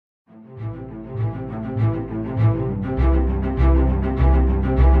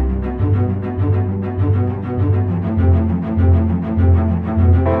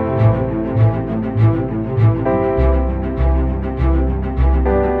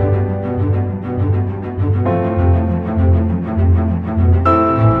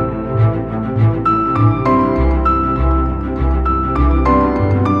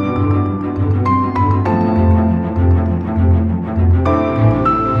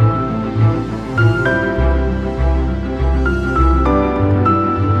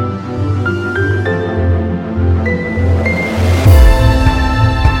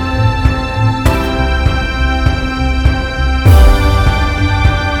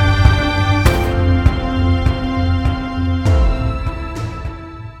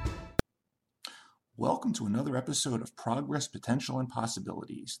episode of Progress, Potential, and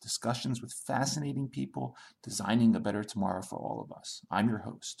Possibilities, discussions with fascinating people designing a better tomorrow for all of us. I'm your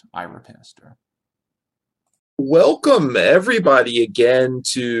host, Ira Pastor. Welcome, everybody, again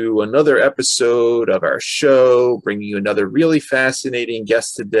to another episode of our show, bringing you another really fascinating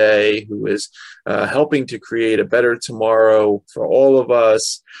guest today who is helping to create a better tomorrow for all of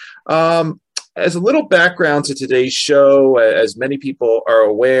us. As a little background to today's show, as many people are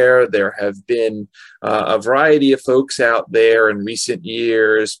aware, there have been a variety of folks out there in recent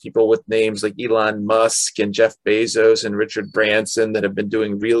years, people with names like Elon Musk and Jeff Bezos and Richard Branson that have been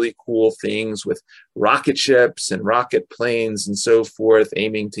doing really cool things with rocket ships and rocket planes and so forth,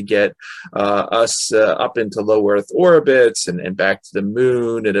 aiming to get us up into low Earth orbits and back to the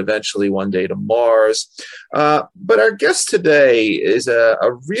moon and eventually one day to Mars. But our guest today is a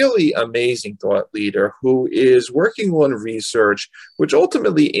really amazing thought leader who is working on research which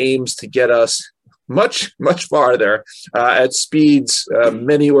ultimately aims to get us much farther at speeds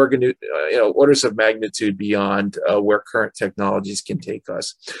many orders of magnitude beyond where current technologies can take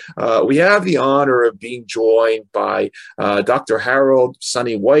us. We have the honor of being joined by Dr. Harold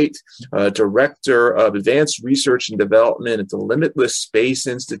Sonny White, Director of Advanced Research and Development at the Limitless Space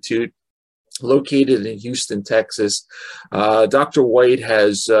Institute, located in Houston, Texas. Dr. White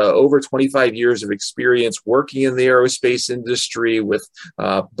has over 25 years of experience working in the aerospace industry with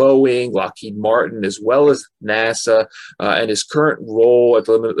Boeing, Lockheed Martin, as well as NASA. And his current role at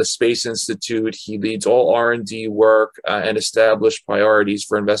the Limitless Space Institute, he leads all R&D work and established priorities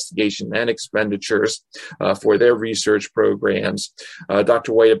for investigation and expenditures for their research programs.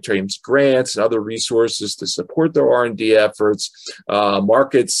 Dr. White obtains grants and other resources to support their R&D efforts,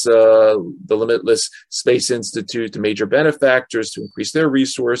 markets the Limitless Space Institute to major benefactors to increase their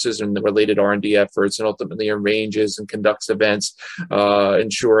resources and the related R&D efforts, and ultimately arranges and conducts events,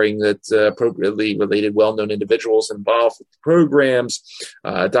 ensuring that appropriately related well-known individuals involved with the programs.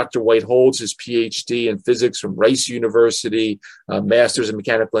 Dr. White holds his PhD in physics from Rice University, master's in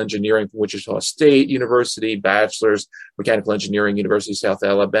mechanical engineering from Wichita State University, bachelor's mechanical engineering, University of South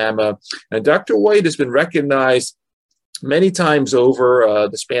Alabama. And Dr. White has been recognized many times over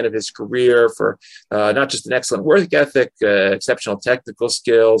the span of his career for not just an excellent work ethic, exceptional technical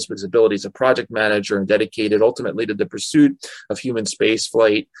skills, but his ability as a project manager and dedicated ultimately to the pursuit of human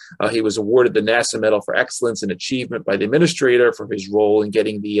spaceflight. He was awarded the NASA Medal for Excellence and Achievement by the administrator for his role in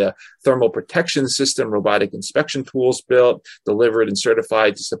getting the thermal protection system robotic inspection tools built, delivered, and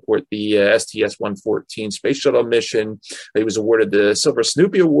certified to support the STS-114 space shuttle mission. He was awarded the Silver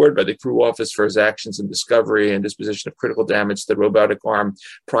Snoopy Award by the Crew Office for his actions in discovery and disposition of critical damage to the robotic arm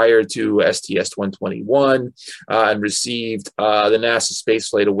prior to STS-121, and received the NASA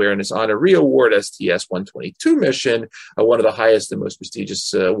Spaceflight Awareness Honoree Award, STS-122 mission, one of the highest and most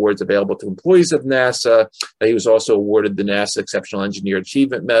prestigious awards available to employees of NASA. He was also awarded the NASA Exceptional Engineer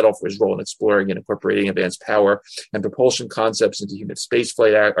Achievement Medal for his role in exploring and incorporating advanced power and propulsion concepts into human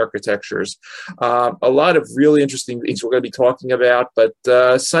spaceflight architectures. A lot of really interesting things we're going to be talking about, but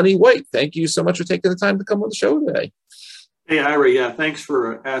Sonny White, thank you so much for taking the time to come on the show today. Hey, Ira, yeah, thanks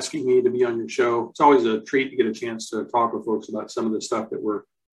for asking me to be on your show. It's always a treat to get a chance to talk with folks about some of the stuff that we're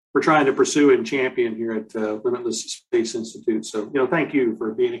trying to pursue and champion here at Limitless Space Institute. So, thank you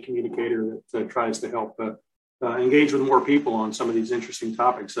for being a communicator that tries to help engage with more people on some of these interesting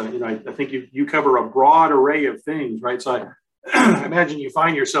topics. I think you cover a broad array of things, right? So I imagine you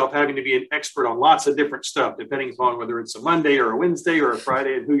find yourself having to be an expert on lots of different stuff, depending upon whether it's a Monday or a Wednesday or a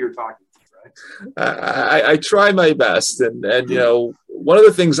Friday and who you're talking to. I try my best, and one of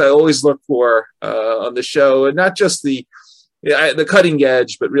the things I always look for on the show, and not just the cutting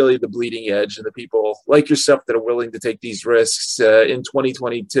edge, but really the bleeding edge, and the people like yourself that are willing to take these risks in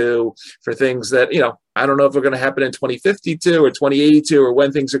 2022 for things that I don't know if they're going to happen in 2052 or 2082 or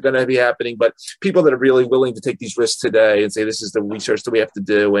when things are going to be happening, but people that are really willing to take these risks today and say, this is the research that we have to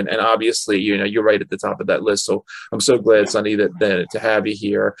do. And obviously, you're right at the top of that list. So I'm so glad, Sonny, that to have you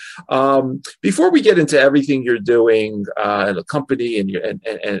here. Before we get into everything you're doing and the company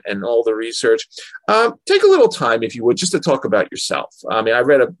and all the research, take a little time, if you would, just to talk about yourself. I mean, I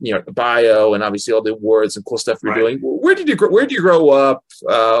read a bio and obviously all the awards and cool stuff you're doing. Where did you grow up?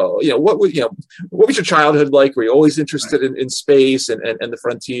 What was your childhood like? Were you always interested in space and the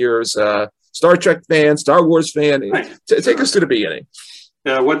frontiers? Star Trek fan, Star Wars fan? Take us to the beginning.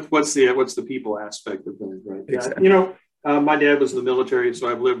 What's the people aspect of things, right? Exactly. My dad was in the military, so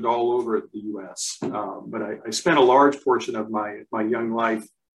I've lived all over the U.S. But I spent a large portion of my young life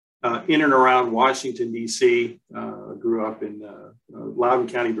in and around Washington, D.C. Grew up in Loudoun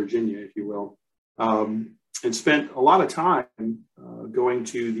County, Virginia, if you will. and spent a lot of time going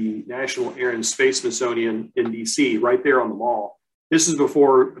to the National Air and Space Smithsonian in DC, right there on the mall. This is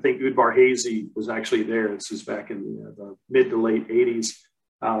before, I think, Udvar Hazy was actually there. This is back in the mid to late 80s.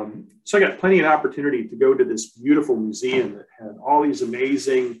 So I got plenty of opportunity to go to this beautiful museum that had all these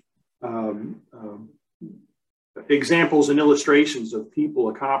amazing examples and illustrations of people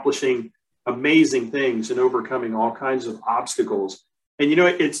accomplishing amazing things and overcoming all kinds of obstacles. And, you know,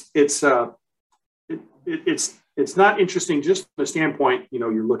 it's not interesting just from the standpoint, you know,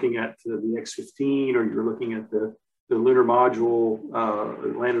 you're looking at the X-15 or you're looking at the lunar module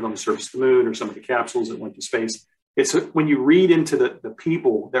that landed on the surface of the moon or some of the capsules that went to space. It's when you read into the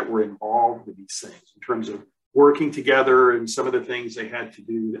people that were involved with these things in terms of working together and some of the things they had to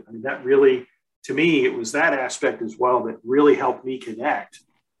do. I mean, that really, to me, it was that aspect as well that really helped me connect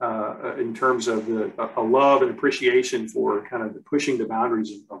in terms of a love and appreciation for kind of pushing the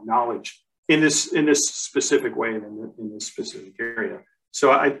boundaries of knowledge in this specific way and in this specific area.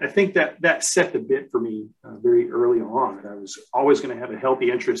 So I think that set the bit for me very early on. And I was always going to have a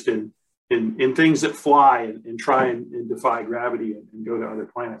healthy interest in things that fly and try and defy gravity and go to other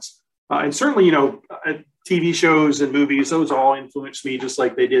planets. And certainly, you know, TV shows and movies, those all influenced me just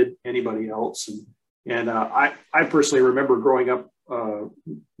like they did anybody else. And I personally remember growing up,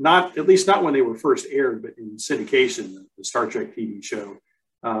 not when they were first aired, but in syndication, the Star Trek TV show.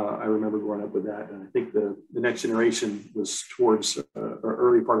 I remember growing up with that. And I think the Next Generation was towards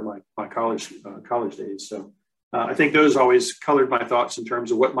early part of my college days. So I think those always colored my thoughts in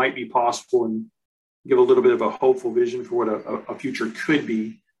terms of what might be possible and give a little bit of a hopeful vision for what a future could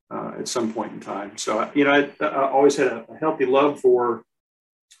be at some point in time. So, you know, I always had a healthy love for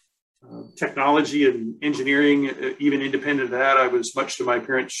technology and engineering. Even independent of that, I was, much to my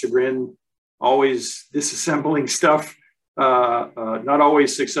parents' chagrin, always disassembling stuff. Not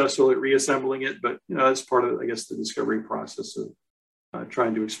always successful at reassembling it, but you know, that's part of, I guess, the discovery process of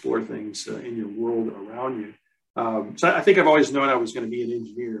trying to explore things in your world around you. So I think I've always known I was going to be an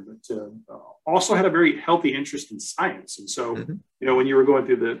engineer, but also had a very healthy interest in science. And so, you know, when you were going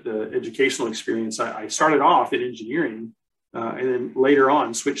through the educational experience, I started off in engineering and then later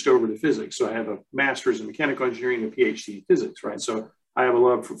on switched over to physics. So I have a master's in mechanical engineering and a PhD in physics, right? So I have a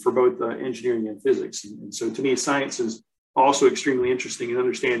love for both engineering and physics. And so to me, science is also extremely interesting in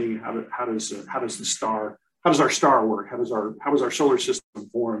understanding how does our star work? How is our solar system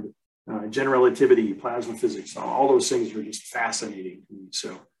formed? General relativity, plasma physics, all those things are just fascinating to me.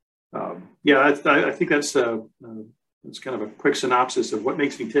 So, I think that's kind of a quick synopsis of what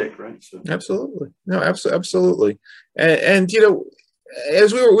makes me tick, right? So. Absolutely, no, absolutely, and you know,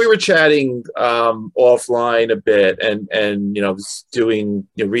 as we were chatting offline a bit, and you know,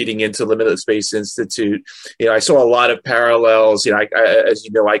 reading into Limitless Space Institute, you know, I saw a lot of parallels. You know, as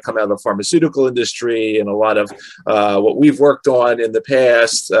you know, I come out of the pharmaceutical industry, and a lot of what we've worked on in the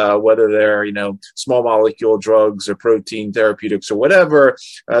past, whether they're, you know, small molecule drugs or protein therapeutics or whatever,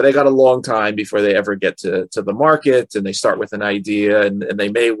 they got a long time before they ever get to the market, and they start with an idea, and they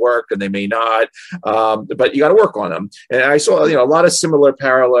may work and they may not, but you got to work on them. And I saw, you know, a lot of similar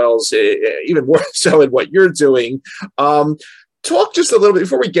parallels, even more so in what you're doing. Talk just a little bit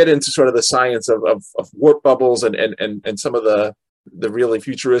before we get into sort of the science of warp bubbles and some of the really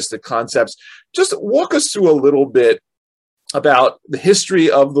futuristic concepts. Just walk us through a little bit about the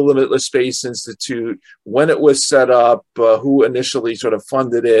history of the Limitless Space Institute, when it was set up, who initially sort of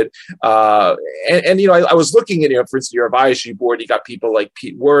funded it. And you know, I was looking at, you know, for instance, your advisory board, you got people like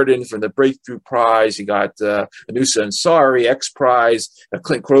Pete Worden from the Breakthrough Prize, you got Anusa Ansari, X Prize,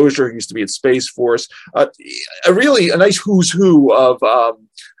 Clint Crozier, who used to be at Space Force, a nice who's who of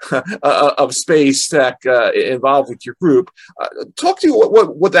space tech involved with your group. Talk to you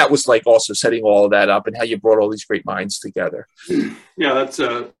what that was like, also setting all of that up and how you brought all these great minds together. Yeah, that's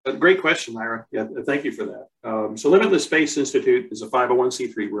a great question, Ira. Yeah, thank you for that. So Limitless Space Institute is a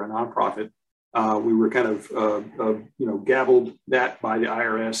 501c3. We're a nonprofit. We were kind of, gabbled that by the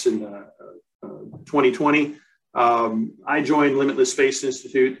IRS in 2020. I joined Limitless Space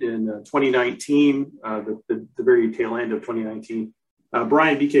Institute in 2019, the very tail end of 2019.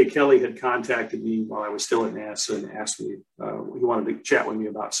 Brian B.K. Kelly had contacted me while I was still at NASA and asked me, he wanted to chat with me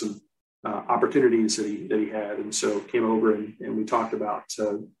about some opportunities that he had. And so came over and we talked about,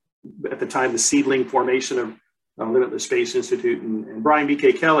 at the time, the seedling formation of Limitless Space Institute. And Brian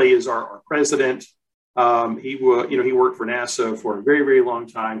B.K. Kelly is our president. He worked for NASA for a very, very long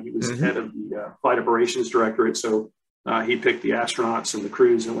time. He was the head of the Flight Operations Directorate. So he picked the astronauts and the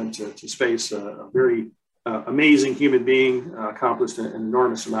crews and went to space. A very amazing human being, accomplished an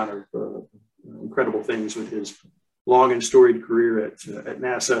enormous amount of incredible things with his long and storied career at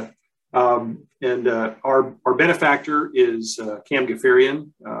NASA. Our benefactor is Cam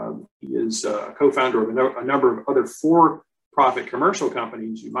Gafarian. He is a co-founder of a number of other for-profit commercial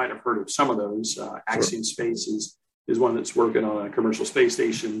companies. You might have heard of some of those. Axiom Space is one that's working on a commercial space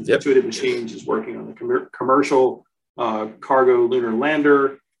station. Yep. Intuitive Machines is working on the commercial cargo lunar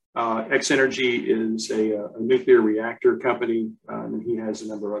lander. X Energy is a nuclear reactor company, and he has a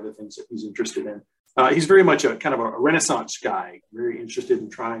number of other things that he's interested in. He's very much a kind of a Renaissance guy, very interested in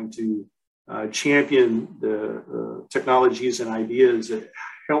trying to champion the technologies and ideas that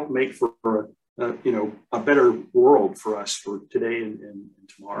help make for a better world for us for today and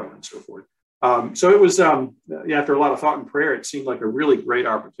tomorrow and so forth. So it was after a lot of thought and prayer, it seemed like a really great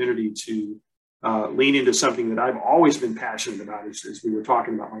opportunity to lean into something that I've always been passionate about. As we were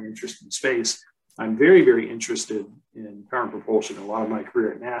talking about my interest in space, I'm very, very interested in power and propulsion. A lot of my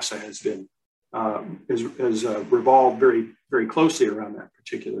career at NASA has been has revolved very, very closely around that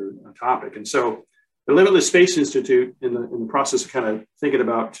particular topic. And so the Limitless Space Institute, in the process of kind of thinking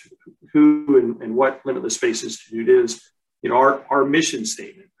about who and what Limitless Space Institute is, our mission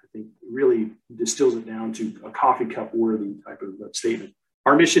statement, I think, really distills it down to a coffee cup worthy type of statement.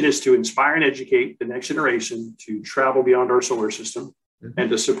 Our mission is to inspire and educate the next generation to travel beyond our solar system and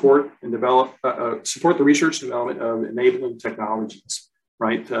to support and develop, support the research and development of enabling technologies.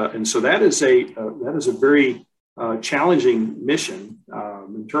 Right, and so that is a very challenging mission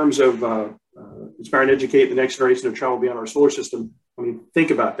in terms of inspire and educate the next generation to travel beyond our solar system. I mean, think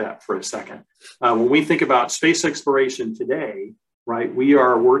about that for a second. When we think about space exploration today, right, we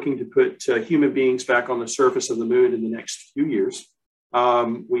are working to put human beings back on the surface of the moon in the next few years.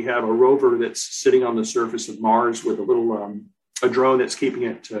 We have a rover that's sitting on the surface of Mars with a drone that's keeping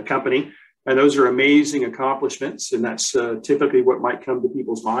it company. And those are amazing accomplishments. And that's typically what might come to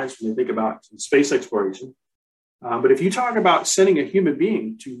people's minds when they think about space exploration. But if you talk about sending a human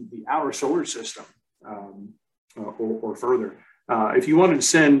being to the outer solar system or further, if you wanted to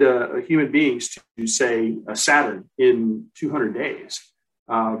send human beings to, say, Saturn in 200 days,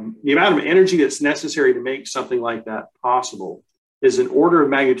 the amount of energy that's necessary to make something like that possible is an order of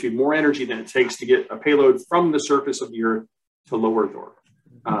magnitude more energy than it takes to get a payload from the surface of the Earth to low Earth orbit.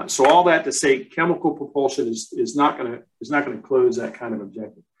 So all that to say, chemical propulsion is not going to close that kind of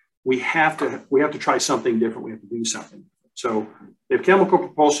objective. We have to try something different. We have to do something. So if chemical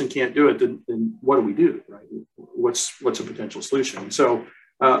propulsion can't do it, then what do we do? Right? What's a potential solution? So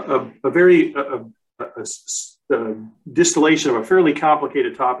a distillation of a fairly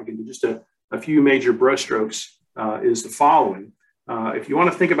complicated topic into just a few major brushstrokes is the following. If you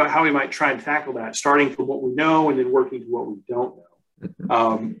want to think about how we might try and tackle that, starting from what we know and then working to what we don't know.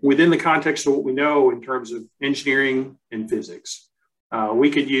 Within the context of what we know in terms of engineering and physics,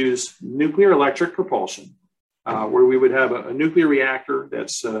 we could use nuclear electric propulsion, where we would have a nuclear reactor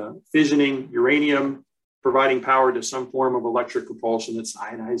that's fissioning uranium, providing power to some form of electric propulsion that's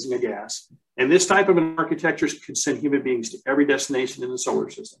ionizing a gas. And this type of an architecture could send human beings to every destination in the solar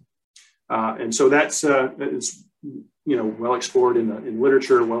system. And so that's it's well explored in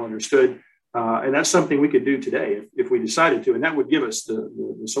literature, well understood. And that's something we could do today if we decided to, and that would give us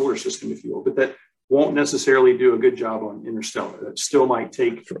the solar system, if you will, but that won't necessarily do a good job on interstellar. That still might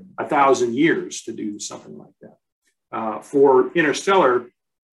take 1,000 years to do something like that. For interstellar,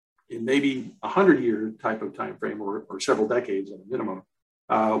 in maybe 100-year type of time frame or several decades at a minimum,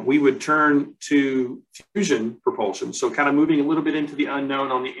 we would turn to fusion propulsion. So kind of moving a little bit into the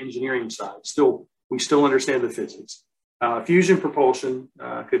unknown on the engineering side. We still understand the physics. Fusion propulsion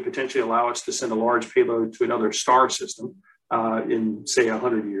could potentially allow us to send a large payload to another star system in, say,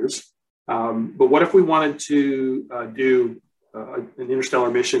 100 years. But what if we wanted to do an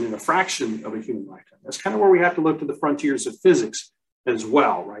interstellar mission in a fraction of a human lifetime? That's kind of where we have to look to the frontiers of physics as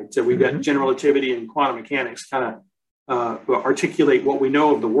well, right? So we've got general relativity and quantum mechanics kind of articulate what we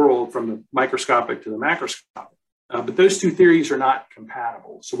know of the world from the microscopic to the macroscopic. But those two theories are not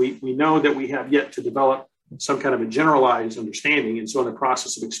compatible. So we know that we have yet to develop some kind of a generalized understanding. And so in the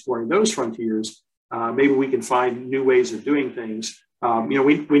process of exploring those frontiers, maybe we can find new ways of doing things.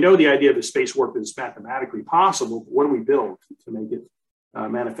 We know the idea of the space warp is mathematically possible, but what do we build to make it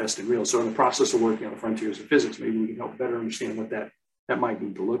manifest and real? So in the process of working on the frontiers of physics, maybe we can help better understand what that might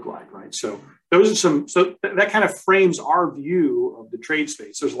need to look like, right? So that kind of frames our view of the trade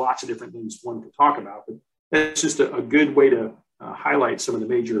space. There's lots of different things one could talk about, but that's just a good way to highlight some of the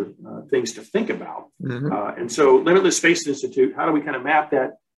major things to think about. And so Limitless Space Institute, how do we kind of map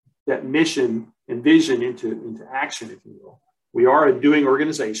that mission and vision into action, if you will? We are a doing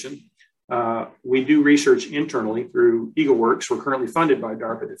organization. We do research internally through EagleWorks. We're currently funded by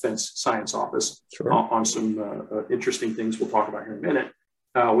DARPA Defense Science Office on some interesting things we'll talk about here in a minute.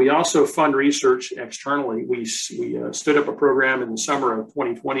 We also fund research externally. We stood up a program in the summer of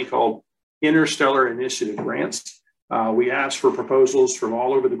 2020 called Interstellar Initiative Grants. We asked for proposals from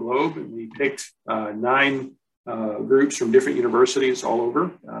all over the globe, and we picked 9 groups from different universities all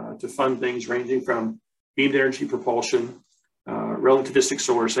over to fund things ranging from beamed energy propulsion, relativistic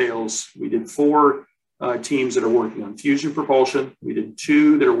solar sails. We did 4 teams that are working on fusion propulsion. We did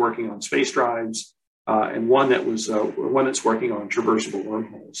 2 that are working on space drives, and one that's working on traversable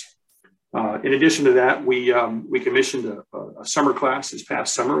wormholes. In addition to that, we commissioned a summer class this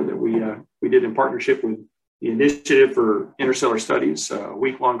past summer that we did in partnership with the Initiative for Interstellar Studies, a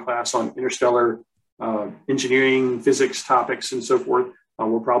week-long class on interstellar engineering, physics topics, and so forth.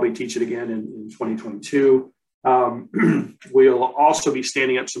 We'll probably teach it again in 2022. We'll also be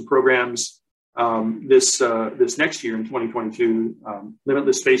standing up some programs this next year in 2022.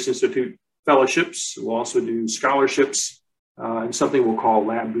 Limitless Space Institute fellowships. We'll also do scholarships and something we'll call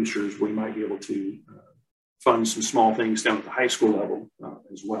lab boosters. We might be able to fund some small things down at the high school level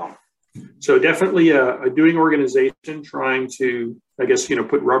as well. So definitely a doing organization trying to, I guess,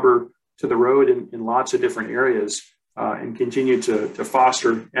 put rubber to the road in lots of different areas and continue to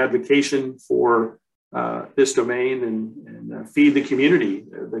foster advocacy for this domain and feed the community,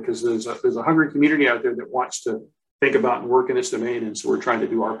 because there's a hungry community out there that wants to think about and work in this domain. And so we're trying to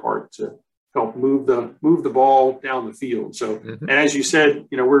do our part to help move the ball down the field. So, and as you said,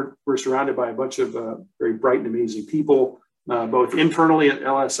 we're surrounded by a bunch of very bright and amazing people, both internally at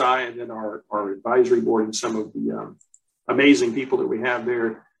LSI and then our advisory board and some of the amazing people that we have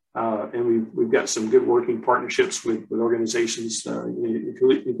there. And we've got some good working partnerships with organizations,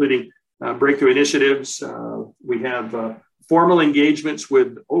 including breakthrough initiatives. We have formal engagements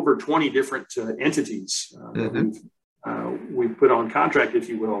with over 20 different entities that we've put on contract, if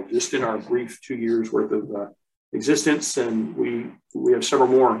you will, just in our brief 2 years worth of existence. And we have several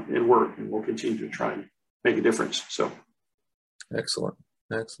more in work, and we'll continue to try and make a difference. So, excellent.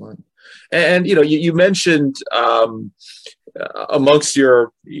 And you mentioned amongst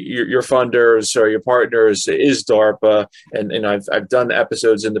your funders or your partners is DARPA, and I've done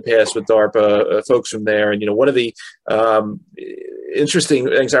episodes in the past with DARPA folks from there. And one of the interesting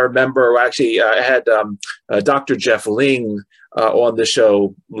things I remember, actually, I had Dr. Jeff Ling on the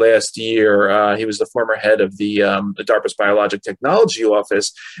show last year. He was the former head of the DARPA's Biologic Technology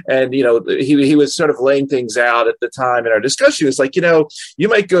Office, and he was sort of laying things out at the time in our discussion. He was like, you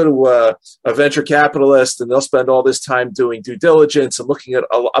might go to a venture capitalist, and they'll spend all this time doing due diligence and looking at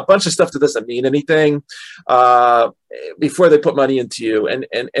a bunch of stuff that doesn't mean anything before they put money into you. And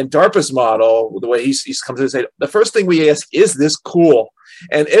DARPA's model, the way he comes in and say, the first thing we ask, is this cool?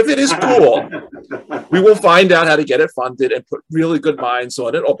 And if it is cool, we will find out how to get it funded and put really good minds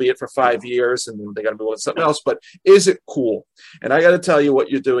on it, albeit for 5 years, and then they got to move on to something else. But is it cool? And I got to tell you, what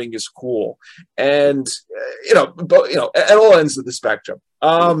you're doing is cool. And at all ends of the spectrum.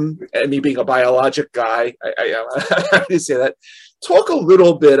 And me being a biologic guy, I say that. Talk a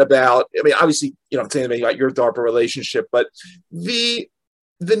little bit about. I mean, obviously, I'm saying anything about your DARPA relationship, but the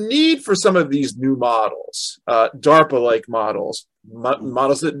need for some of these new models, DARPA-like models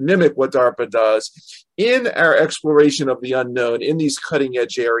that mimic what DARPA does in our exploration of the unknown in these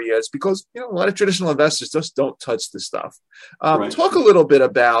cutting-edge areas, because a lot of traditional investors just don't touch this stuff. Right. Talk a little bit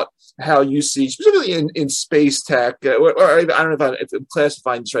about how you see, specifically in space tech, or I don't know if I'm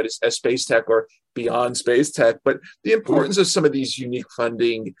classifying this right as space tech or beyond space tech, but the importance of some of these unique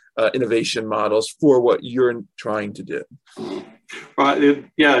funding innovation models for what you're trying to do.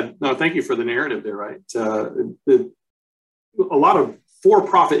 Thank you for the narrative there, right? A lot of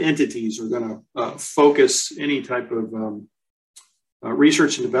for-profit entities are going to focus any type of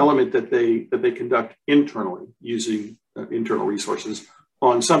research and development that they conduct internally using internal resources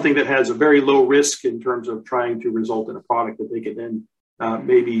on something that has a very low risk in terms of trying to result in a product that they could then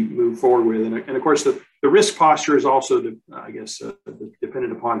maybe move forward with. And of course, the risk posture is also,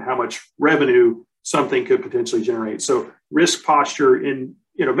 dependent upon how much revenue something could potentially generate. So risk posture in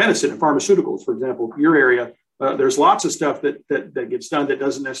medicine and pharmaceuticals, for example, your area, there's lots of stuff that gets done that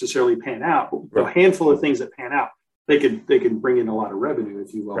doesn't necessarily pan out. But a handful of things that pan out, they can bring in a lot of revenue,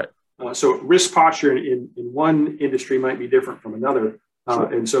 if you will. Right. So risk posture in one industry might be different from another.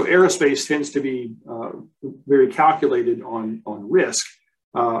 And so aerospace tends to be very calculated on risk.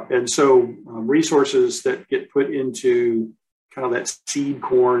 And so resources that get put into kind of that seed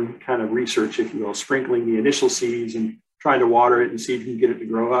corn kind of research, if you will, sprinkling the initial seeds and trying to water it and see if you can get it to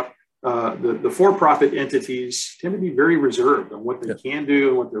grow up. The for-profit entities tend to be very reserved on what they can do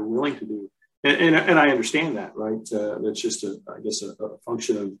and what they're willing to do. And I understand that, right? That's just a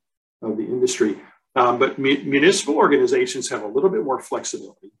function of the industry. But municipal organizations have a little bit more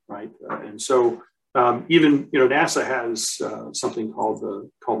flexibility, right? And so even NASA has something called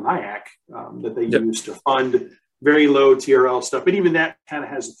NIAC that they use to fund very low TRL stuff. But even that kind of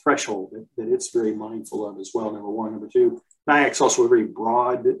has a threshold that it's very mindful of as well. Number one, number two, NIAC's also a very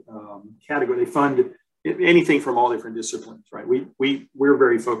broad category. They fund anything from all different disciplines, right? We're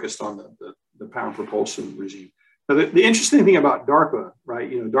very focused on the power and propulsion regime. Now, the interesting thing about DARPA,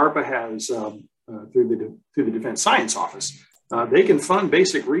 right? DARPA has through the Defense Science Office, they can fund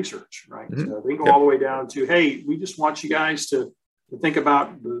basic research, right? They can go all the way down to, hey, we just want you guys to think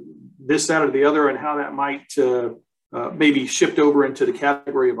about this, that, or the other, and how that might maybe shift over into the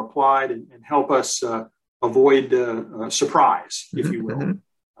category of applied and help us avoid surprise, if you will.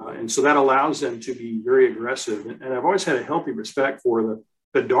 And so that allows them to be very aggressive. And I've always had a healthy respect for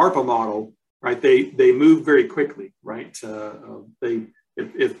the DARPA model, right? They move very quickly, right?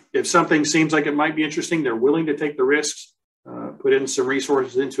 If something seems like it might be interesting, they're willing to take the risks, put in some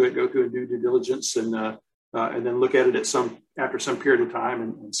resources into it, go through and do due diligence, and then look at it after some period of time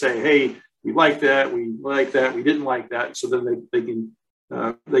and say, hey, we like that, we didn't like that. So then they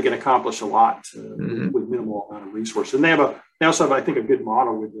can accomplish a lot with minimal amount of resources. And they also have, I think, a good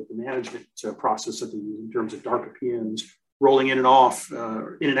model with the management process that they use in terms of DARPA PMs rolling in and off,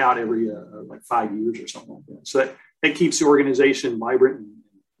 in and out every like 5 years or something like that. So that keeps the organization vibrant and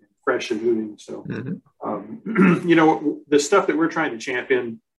fresh and moving. So, the stuff that we're trying to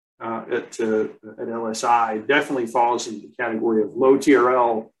champion at LSI definitely falls into the category of low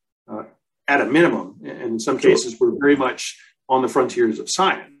TRL at a minimum. And in some cases, we're very much on the frontiers of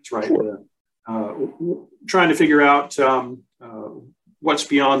science, right? Trying to figure out what's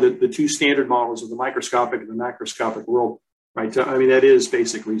beyond the two standard models of the microscopic and the macroscopic world, right? I mean, that is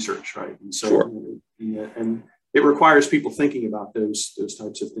basic research, right? And so, and it requires people thinking about those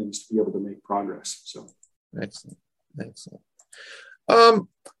types of things to be able to make progress. So, excellent.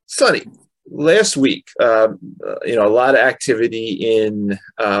 Sonny, last week, a lot of activity in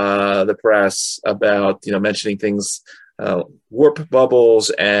the press about mentioning things, warp bubbles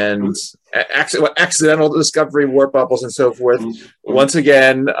and accidental discovery warp bubbles and so forth. Once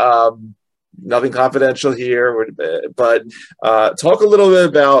again, nothing confidential here, but talk a little bit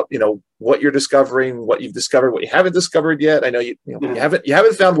about what you're discovering, what you've discovered, what you haven't discovered yet. I know you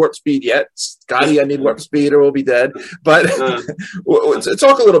haven't found warp speed yet. Scotty, I need warp speed or we'll be dead. But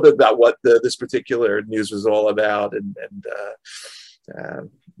talk a little bit about what this particular news was all about and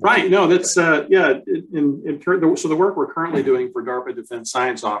right. No, that's so the work we're currently doing for DARPA Defense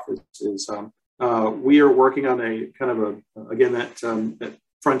Science Office is we are working on a kind of that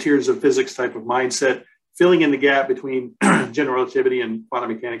frontiers of physics type of mindset, filling in the gap between general relativity and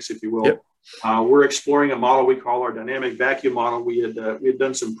quantum mechanics, if you will. Yep. We're exploring a model we call our dynamic vacuum model. We had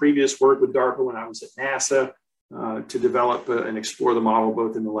done some previous work with DARPA when I was at NASA to develop and explore the model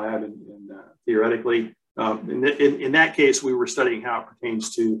both in the lab and theoretically. In that case, we were studying how it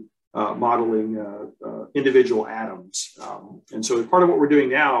pertains to modeling individual atoms. And so part of what we're doing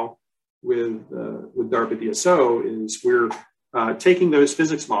now with DARPA DSO is we're taking those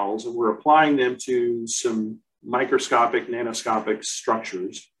physics models and we're applying them to some microscopic, nanoscopic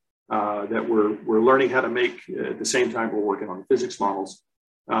structures that we're learning how to make at the same time we're working on physics models,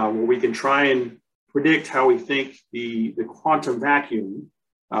 where we can try and predict how we think the quantum vacuum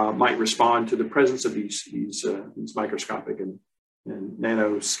might respond to the presence of these microscopic and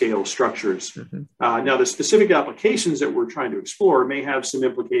nanoscale structures. Now, the specific applications that we're trying to explore may have some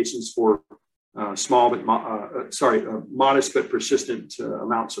implications for modest but persistent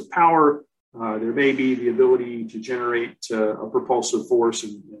amounts of power. There may be the ability to generate a propulsive force,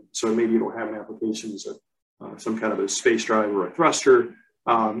 and so maybe it'll have an application as some kind of a space drive or a thruster.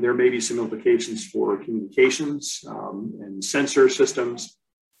 There may be some implications for communications and sensor systems.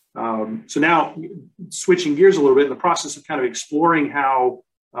 So now, switching gears a little bit, in the process of kind of exploring how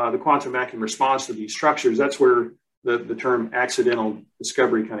the quantum vacuum responds to these structures, that's where the term accidental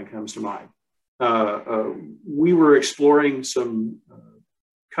discovery kind of comes to mind. We were exploring some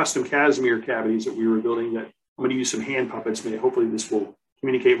custom Casimir cavities that we were building that I'm going to use some hand puppets. Hopefully this will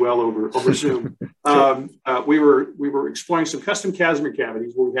communicate well over Zoom. We were exploring some custom Casimir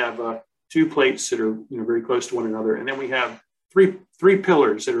cavities where we have two plates that are very close to one another, and then we have three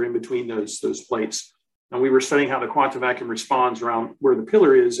pillars that are in between those plates. And we were studying how the quantum vacuum responds around where the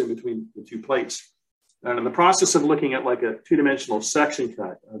pillar is in between the two plates. And in the process of looking at like a two-dimensional section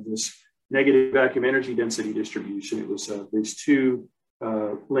cut of this negative vacuum energy density distribution, it was these two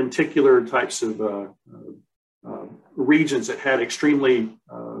lenticular types of regions that had extremely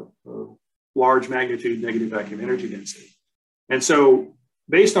large magnitude negative vacuum energy density. And so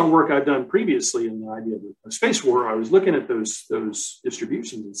based on work I've done previously in the idea of a space war, I was looking at those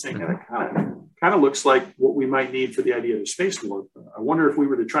distributions and saying that it kind of looks like what we might need for the idea of a space war. I wonder if we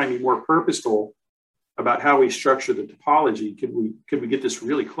were to try and be more purposeful about how we structure the topology, could we get this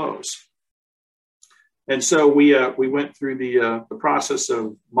really close? And so we went through the process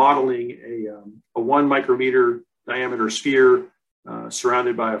of modeling a 1 micrometer diameter sphere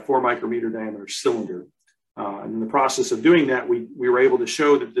surrounded by a 4 micrometer diameter cylinder. And in the process of doing that, we were able to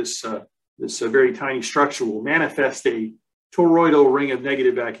show that this very tiny structure will manifest a toroidal ring of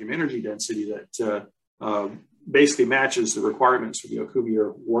negative vacuum energy density that basically matches the requirements for the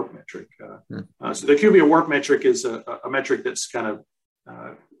Alcubierre warp metric. So the Alcubierre warp metric is a metric that's kind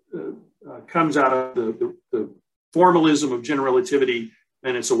of comes out of the formalism of general relativity,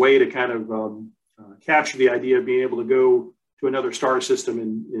 and it's a way to kind of capture the idea of being able to go to another star system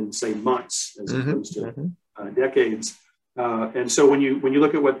in say months as opposed to decades. And so when you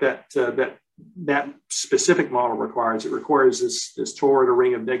look at what that specific model requires, it requires this toroidal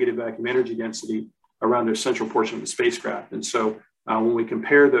ring of negative vacuum energy density around the central portion of the spacecraft. And so when we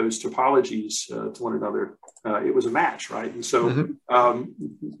compare those topologies to one another, it was a match, right? And so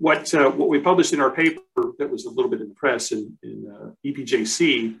what we published in our paper that was a little bit in the press in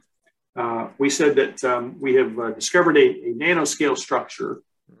EPJC, we said that we have discovered a nanoscale structure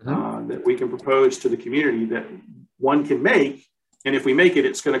that we can propose to the community that one can make. And if we make it,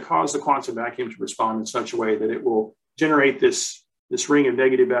 it's going to cause the quantum vacuum to respond in such a way that it will generate this ring of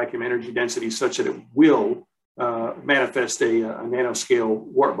negative vacuum energy density such that it will manifest a nanoscale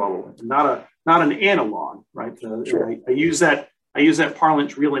warp bubble, not an analog, right? Sure. I use that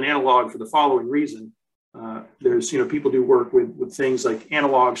parlance, real and analog, for the following reason. There's, people do work with things like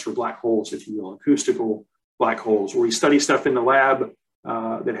analogs for black holes, if you will, acoustical black holes, where we study stuff in the lab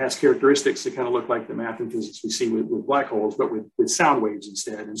that has characteristics that kind of look like the math and physics we see with black holes, but with sound waves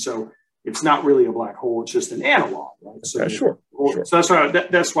instead. And so it's not really a black hole; it's just an analog, right? So sure. So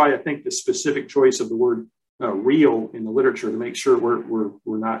that's why I think the specific choice of the word real in the literature, to make sure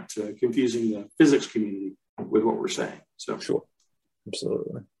we're not confusing the physics community with what we're saying. So sure,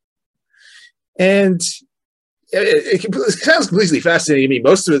 absolutely. And it sounds completely fascinating to me.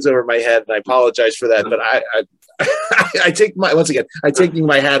 Most of it's over my head, and I apologize for that. But I take taking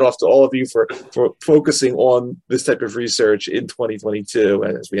my hat off to all of you for focusing on this type of research in 2022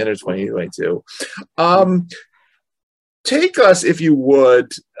 as we enter 2022. Take us, if you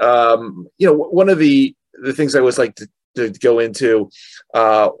would. One of the things I always like to go into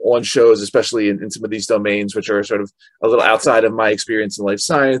on shows, especially in some of these domains, which are sort of a little outside of my experience in life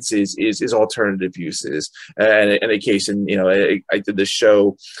sciences, is alternative uses. And in a case, I did this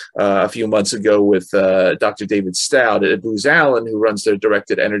show a few months ago with Dr. David Stout at Booz Allen, who runs their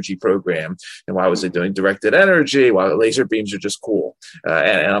directed energy program. And why was I doing directed energy? Well, laser beams are just cool.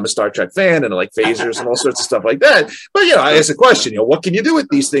 And I'm a Star Trek fan, and I like phasers and all sorts of stuff like that. But, I asked a question, what can you do with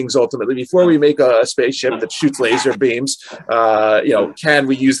these things ultimately before we make a spaceship that shoots laser beams? Can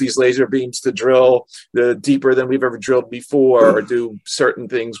we use these laser beams to drill deeper than we've ever drilled before, or do certain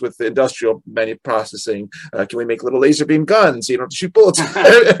things with the industrial processing? Can we make little laser beam guns? You don't have to shoot bullets,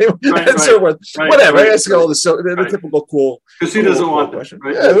 and so forth. Whatever. I ask all this, the typical cool. Because who doesn't want that?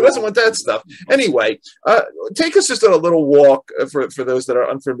 Right? Yeah, who doesn't want that stuff? Anyway, take us just on a little walk for those that are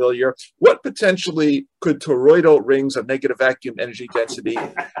unfamiliar. What potentially could toroidal rings of negative vacuum energy density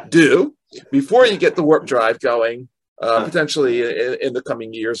do before you get the warp drive going? Potentially in the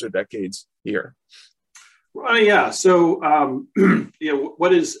coming years or decades here. Well, yeah. So,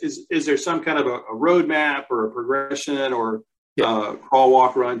 what is there some kind of a roadmap or a progression or crawl,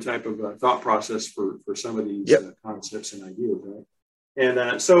 walk, run type of thought process for some of these concepts and ideas, right?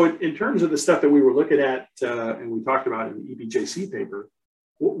 And so, in terms of the stuff that we were looking at and we talked about in the EPJC paper,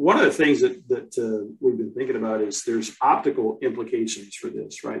 one of the things that we've been thinking about is there's optical implications for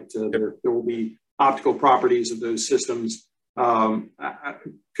this, right? There will be optical properties of those systems.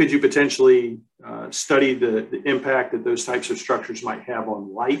 Could you potentially study the impact that those types of structures might have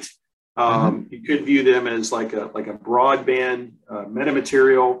on light? You could view them as like a broadband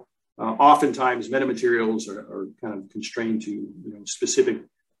metamaterial. Oftentimes, metamaterials are kind of constrained to specific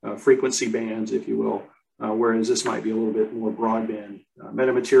frequency bands, if you will, whereas this might be a little bit more broadband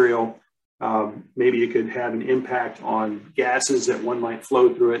metamaterial. Maybe it could have an impact on gases that one might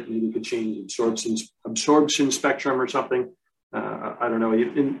flow through it. Maybe it could change absorption spectrum or something. I don't know.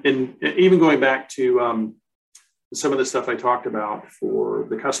 And even going back to some of the stuff I talked about for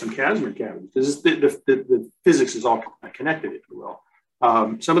the custom Casimir cavities, because the physics is all connected, if you will.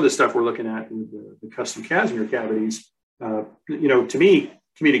 Some of the stuff we're looking at in the custom Casimir cavities, to me,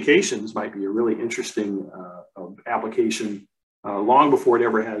 communications might be a really interesting application long before it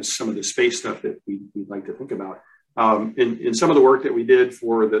ever has some of the space stuff that we'd like to think about. In some of the work that we did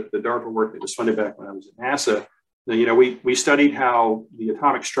for the DARPA work that was funded back when I was at NASA, we studied how the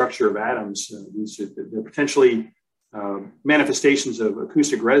atomic structure of atoms, they're potentially manifestations of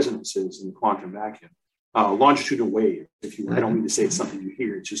acoustic resonances in the quantum vacuum. Longitudinal wave, if you will. I don't mean to say it's something you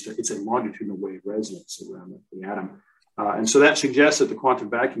hear. It's a longitudinal wave resonance around the atom. And so that suggests that the quantum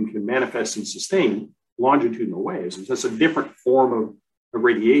vacuum can manifest and sustain longitudinal waves. And that's a different form of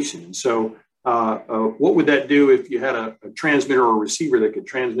radiation. And so what would that do if you had a transmitter or a receiver that could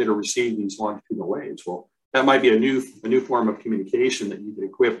transmit or receive these longitudinal waves? Well, that might be a new form of communication that you could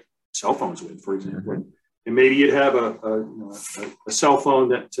equip cell phones with, for example. Mm-hmm. And maybe you'd have a cell phone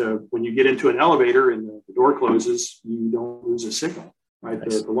that when you get into an elevator and the door closes, you don't lose a signal, right?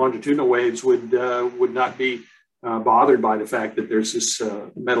 Nice. The longitudinal waves would not be bothered by the fact that there's this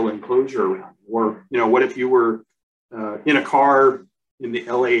metal enclosure around. Or, what if you were in a car in the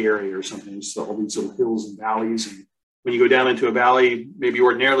LA area or something? So all these little hills and valleys. And when you go down into a valley, maybe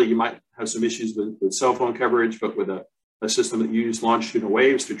ordinarily you might have some issues with cell phone coverage, but with a system that used longitudinal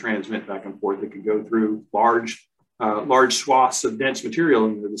waves to transmit back and forth, it could go through large swaths of dense material,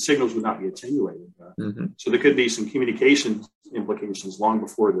 and the signals would not be attenuated. So there could be some communication implications long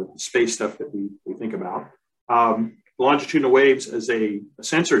before the space stuff that we think about. Longitudinal waves as a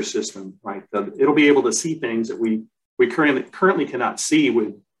sensor system, right? It'll be able to see things that we currently cannot see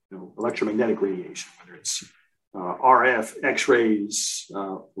with electromagnetic radiation, whether it's RF, X-rays,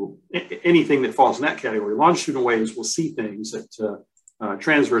 anything that falls in that category. Longitudinal waves will see things that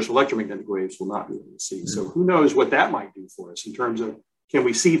transverse electromagnetic waves will not be able to see. So who knows what that might do for us in terms of, can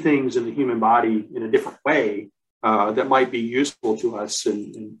we see things in the human body in a different way that might be useful to us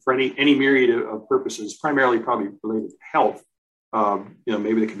and for any myriad of purposes, primarily probably related to health.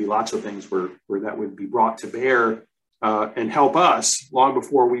 Maybe there could be lots of things where that would be brought to bear and help us long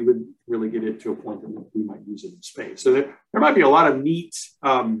before we would really get it to a point that we might use it in space. So there might be a lot of neat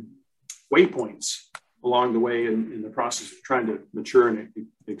waypoints along the way in the process of trying to mature and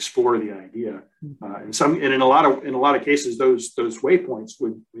explore the idea. And in a lot of cases, those waypoints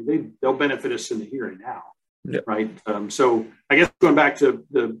they'll benefit us in the here and now. Yep. Right. So I guess going back to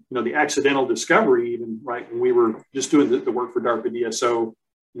the accidental discovery, even right when we were just doing the work for DARPA DSO,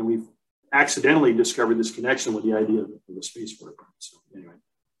 we've accidentally discovered this connection with the idea of the space program. So anyway.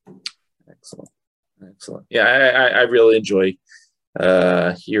 Excellent. Yeah, I really enjoy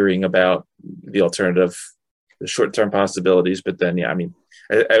hearing about the alternative, the short-term possibilities. But then, I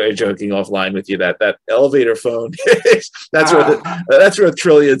was joking offline with you that elevator phone, that's worth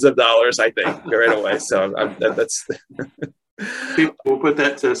trillions of dollars, I think, right away. So that's people will put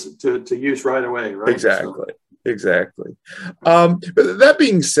that to use right away, right? Exactly. But that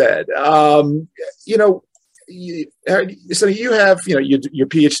being said, so you have your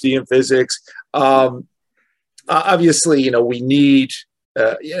PhD in physics. Obviously, we need.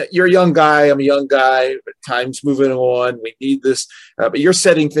 You're a young guy. I'm a young guy. But time's moving on. We need this, but you're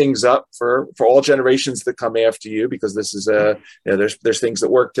setting things up for all generations that come after you, because this is there's things that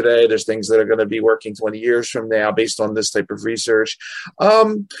work today. There's things that are going to be working 20 years from now based on this type of research.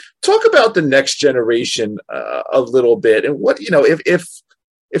 Talk about the next generation a little bit, and what if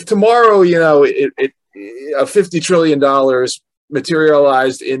tomorrow it $50 trillion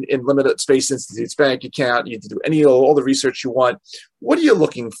materialized in Limitless Space Institute's bank account, you can do all the research you want. What are you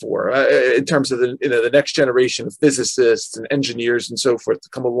looking for in terms of the next generation of physicists and engineers and so forth to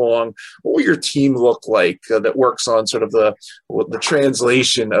come along? What will your team look like that works on sort of the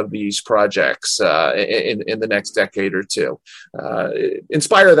translation of these projects in the next decade or two?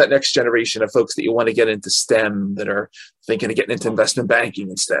 Inspire that next generation of folks that you want to get into STEM, that are thinking of getting into investment banking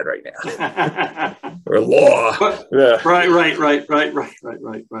instead right now, or law. Right.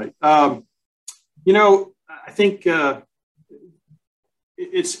 I think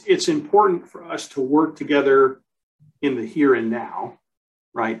it's important for us to work together in the here and now,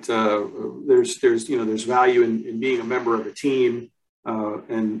 right? There's value in being a member of a team,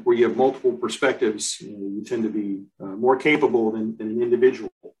 and where you have multiple perspectives, you tend to be more capable than an individual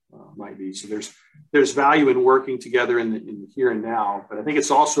might be. So there's value in working together in the here and now. But I think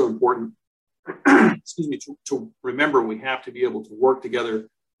it's also important, to remember we have to be able to work together,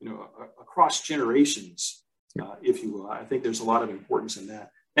 across generations, if you will. I think there's a lot of importance in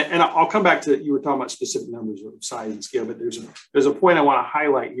that. And I'll come back to, you were talking about specific numbers of size and scale, but there's a point I want to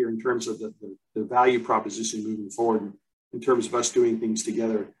highlight here in terms of the value proposition moving forward in terms of us doing things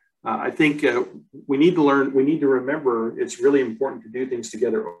together. I think we need to remember it's really important to do things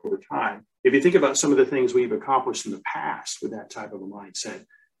together over time. If you think about some of the things we've accomplished in the past with that type of a mindset,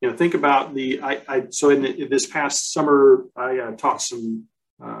 think about in this past summer, I taught some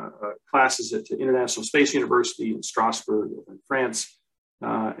classes at the International Space University in Strasbourg, in France.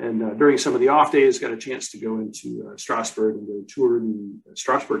 And during some of the off days, got a chance to go into Strasbourg and go tour the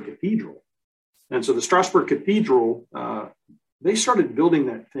Strasbourg Cathedral. And so the Strasbourg Cathedral, they started building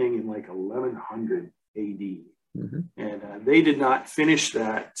that thing in like 1100 AD. Mm-hmm. And they did not finish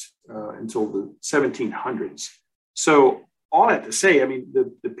that until the 1700s. So all that to say, I mean,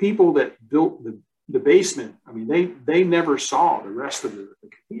 the people that built the basement, I mean, they never saw the rest of the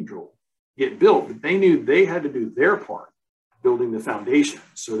cathedral get built, but they knew they had to do their part building the foundation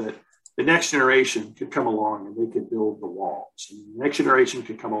so that the next generation could come along and they could build the walls. And the next generation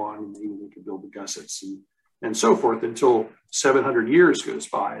could come along and maybe they could build the gussets and so forth until 700 years goes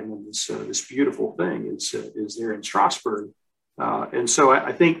by. And then this beautiful thing is there in Strasbourg. And so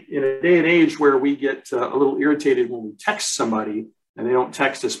I think in a day and age where we get a little irritated when we text somebody and they don't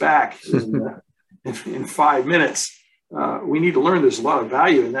text us back in 5 minutes, we need to learn there's a lot of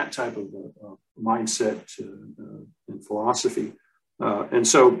value in that type of mindset and philosophy. And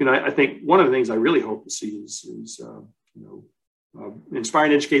so, I think one of the things I really hope to see is inspire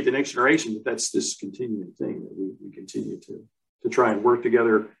and educate the next generation. That's this continuing thing that we continue to try and work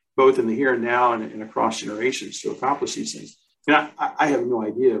together, both in the here and now and across generations to accomplish these things. I have no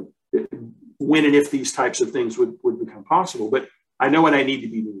idea when and if these types of things would become possible, but I know what I need to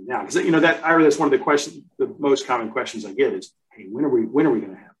be doing now. Because that's one of the questions, the most common questions I get is, hey, when are we going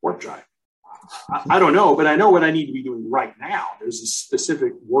to have warp drive? I don't know, but I know what I need to be doing right now. There's a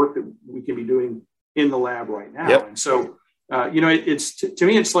specific work that we can be doing in the lab right now. Yep. And so, it's to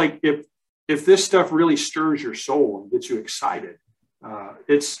me, it's like if this stuff really stirs your soul and gets you excited,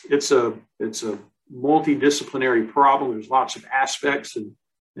 it's a multidisciplinary problem. There's lots of aspects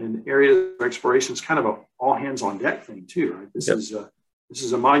and areas of exploration. It's kind of a all hands on deck thing too, right? This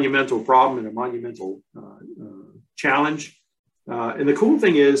is a monumental problem and a monumental challenge. And the cool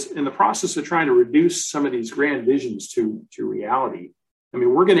thing is, in the process of trying to reduce some of these grand visions to reality, I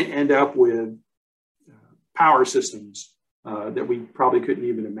mean, we're going to end up with power systems that we probably couldn't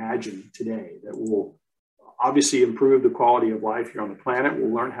even imagine today that will obviously improve the quality of life here on the planet.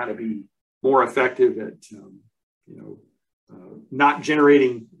 We'll learn how to be more effective at, not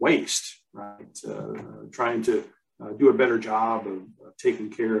generating waste, right? Trying to do a better job of taking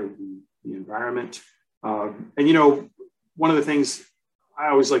care of the environment. One of the things I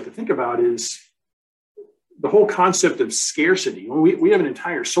always like to think about is the whole concept of scarcity. We have an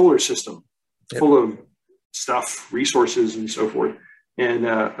entire solar system full of stuff, resources, and so forth. And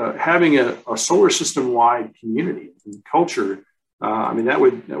having a solar system-wide community and culture, that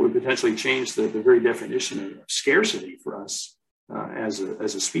would potentially change the very definition of scarcity for us as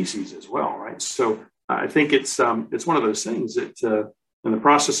a species as well, right? So I think it's one of those things that in the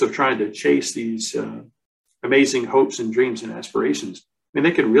process of trying to chase these amazing hopes and dreams and aspirations,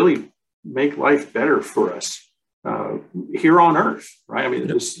 they could really make life better for us here on Earth, right? I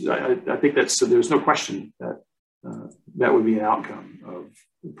think there's no question that that would be an outcome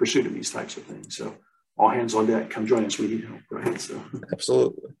of pursuit of these types of things. So all hands on deck, come join us. We need help, right? So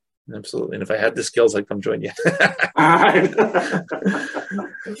absolutely. And if I had the skills, I'd come join you. Right.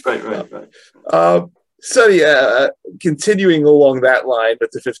 So continuing along that line with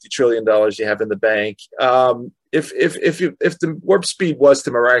the $50 trillion you have in the bank, if the warp speed was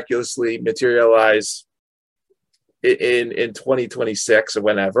to miraculously materialize in 2026 or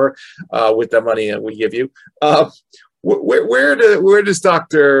whenever, with the money that we give you, where does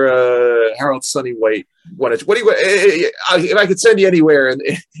Dr. Harold Sonny White want to? If I could send you anywhere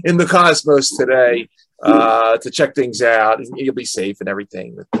in the cosmos today to check things out, you'll be safe and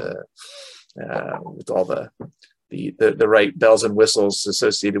everything with all the right bells and whistles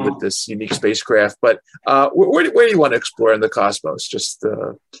associated with this unique spacecraft. But where do you want to explore in the cosmos? Just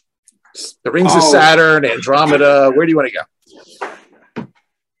the rings of Saturn, Andromeda. Where do you want to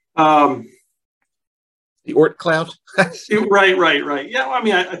go? The Oort cloud. Right.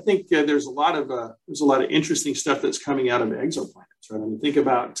 Yeah, I think there's a lot of interesting stuff that's coming out of exoplanets. Right. Think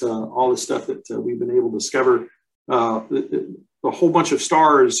about all the stuff that we've been able to discover. A whole bunch of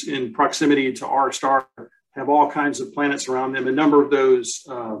stars in proximity to our star have all kinds of planets around them. A number of those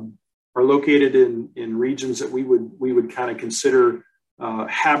are located in regions that we would kind of consider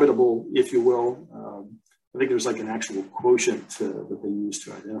habitable, if you will. I think there's like an actual quotient that they use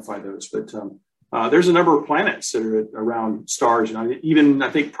to identify those. But there's a number of planets that are around stars. And I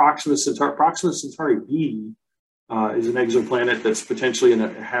think Proxima Centauri B is an exoplanet that's potentially in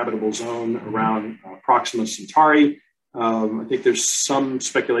a habitable zone around Proxima Centauri. I think there's some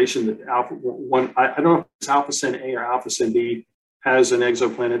speculation that I don't know if it's Alpha Cent A or Alpha Cent B, has an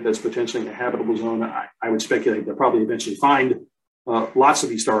exoplanet that's potentially in a habitable zone, I would speculate they'll probably eventually find lots of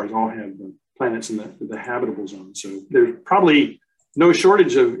these stars all have planets in the habitable zone. So there's probably no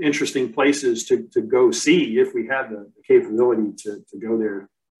shortage of interesting places to go see if we had the capability to go there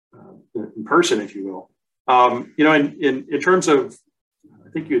in person, if you will. In terms of, I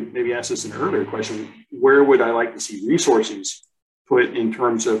think you had maybe asked this in an earlier question, where would I like to see resources put in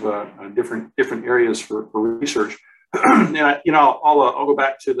terms of different areas for research? And I'll go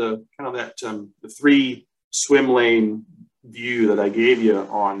back to the kind of that the 3 swim lane view that I gave you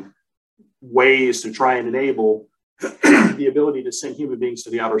on ways to try and enable the ability to send human beings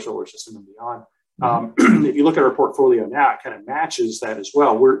to the outer solar system and beyond. If you look at our portfolio now, it kind of matches that as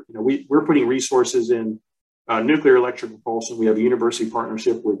well. We're putting resources in nuclear electric propulsion. We have a university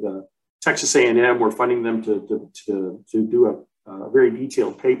partnership with Texas A&M. We're funding them to do a very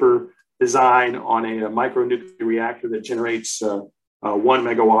detailed paper design on a micronuclear reactor that generates 1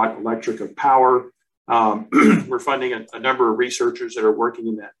 megawatt electric of power. We're funding a number of researchers that are working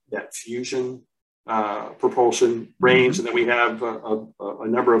in that fusion propulsion range. And then we have a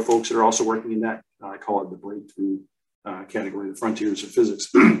number of folks that are also working in that, I call it the breakthrough category, the frontiers of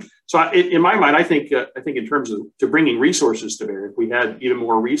physics. So in my mind, I think in terms of to bringing resources to bear, if we had even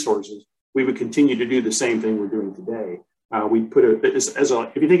more resources, we would continue to do the same thing we're doing today. We put if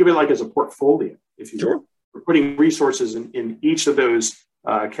you think of it like as a portfolio, if you will, we're putting resources in each of those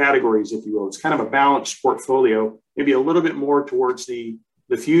categories, if you will. It's kind of a balanced portfolio, maybe a little bit more towards the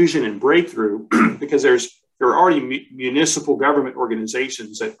fusion and breakthrough, because there are already municipal government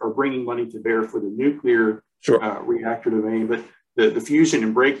organizations that are bringing money to bear for the nuclear reactor domain, but the fusion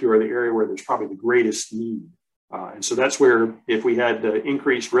and breakthrough are the area where there's probably the greatest need. And so that's where, if we had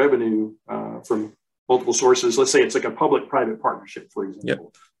increased revenue from multiple sources, let's say it's like a public-private partnership, for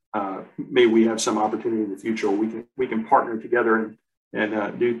example, maybe we have some opportunity in the future where we can partner together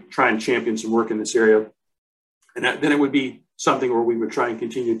and try and champion some work in this area. And then it would be something where we would try and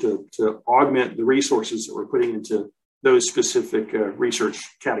continue to augment the resources that we're putting into those specific research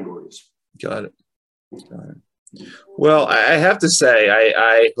categories. Got it. Well, I have to say,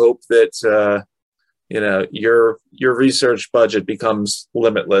 I hope that your research budget becomes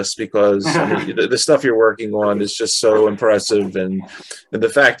limitless, because the stuff you're working on is just so impressive, and the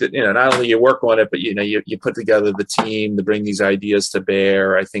fact that not only you work on it, but you put together the team to bring these ideas to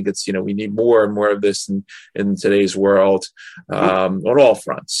bear. I think it's we need more and more of this in today's world, on all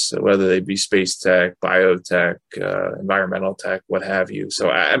fronts, whether they be space tech, biotech, environmental tech, what have you. So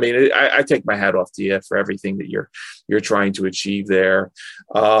I take my hat off to you for everything that you're trying to achieve there.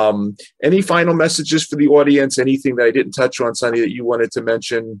 Any final messages for the audience? Anything that I didn't touch on, Sonny, that you wanted to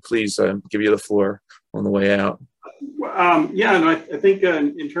mention? Please, give you the floor on the way out. I think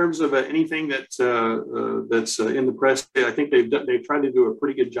in terms of anything that's in the press, I think they've tried to do a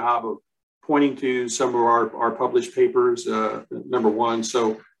pretty good job of pointing to some of our published papers. Number one,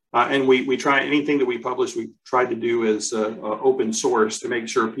 so and we try anything that we publish, we tried to do as open source to make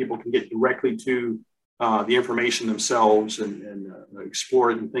sure people can get directly to the information themselves and explore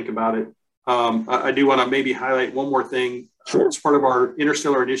it and think about it. I do want to maybe highlight one more thing. Sure. As part of our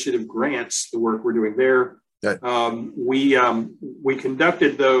Interstellar Initiative grants, the work we're doing there, we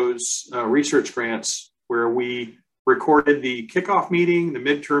conducted those research grants where we recorded the kickoff meeting, the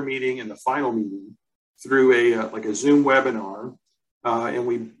midterm meeting, and the final meeting through a Zoom webinar, and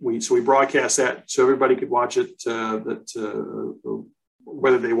we broadcast that so everybody could watch it.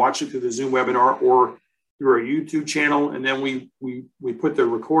 Whether they watch it through the Zoom webinar or through our YouTube channel, and then we put the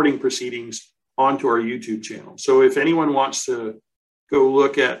recording proceedings onto our YouTube channel. So if anyone wants to go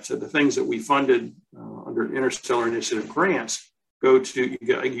look at the things that we funded under Interstellar Initiative grants,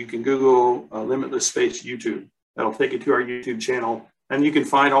 you can Google Limitless Space YouTube. That'll take you to our YouTube channel, and you can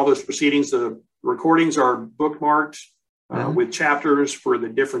find all those proceedings. The recordings are bookmarked with chapters for the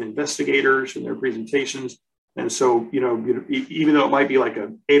different investigators and their presentations. And so, even though it might be like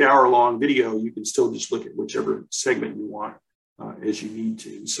an 8-hour long video, you can still just look at whichever segment you want as you need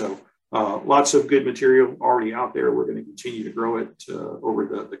to. So lots of good material already out there. We're going to continue to grow it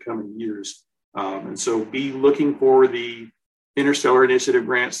over the coming years. And so be looking for the Interstellar Initiative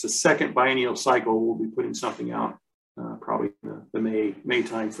grants. The second biennial cycle, we'll be putting something out probably in the May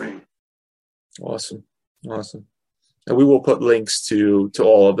timeframe. Awesome. And we will put links to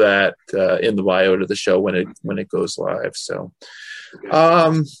all of that in the bio to the show when it goes live. So,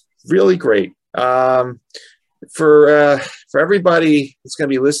 really great. For everybody that's going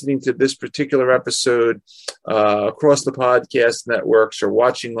to be listening to this particular episode across the podcast networks or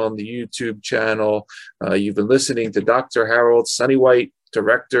watching on the YouTube channel, you've been listening to Dr. Harold Sonny White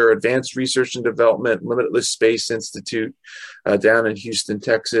Director, Advanced Research and Development, Limitless Space Institute down in Houston,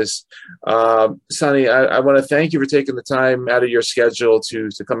 Texas. Sonny, I want to thank you for taking the time out of your schedule to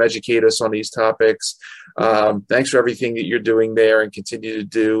come educate us on these topics. Thanks for everything that you're doing there and continue to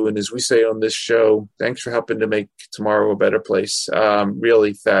do. And as we say on this show, thanks for helping to make tomorrow a better place.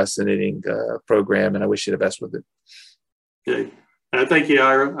 Really fascinating program, and I wish you the best with it. Okay. Thank you,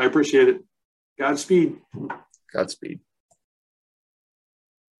 Ira. I appreciate it. Godspeed. Godspeed.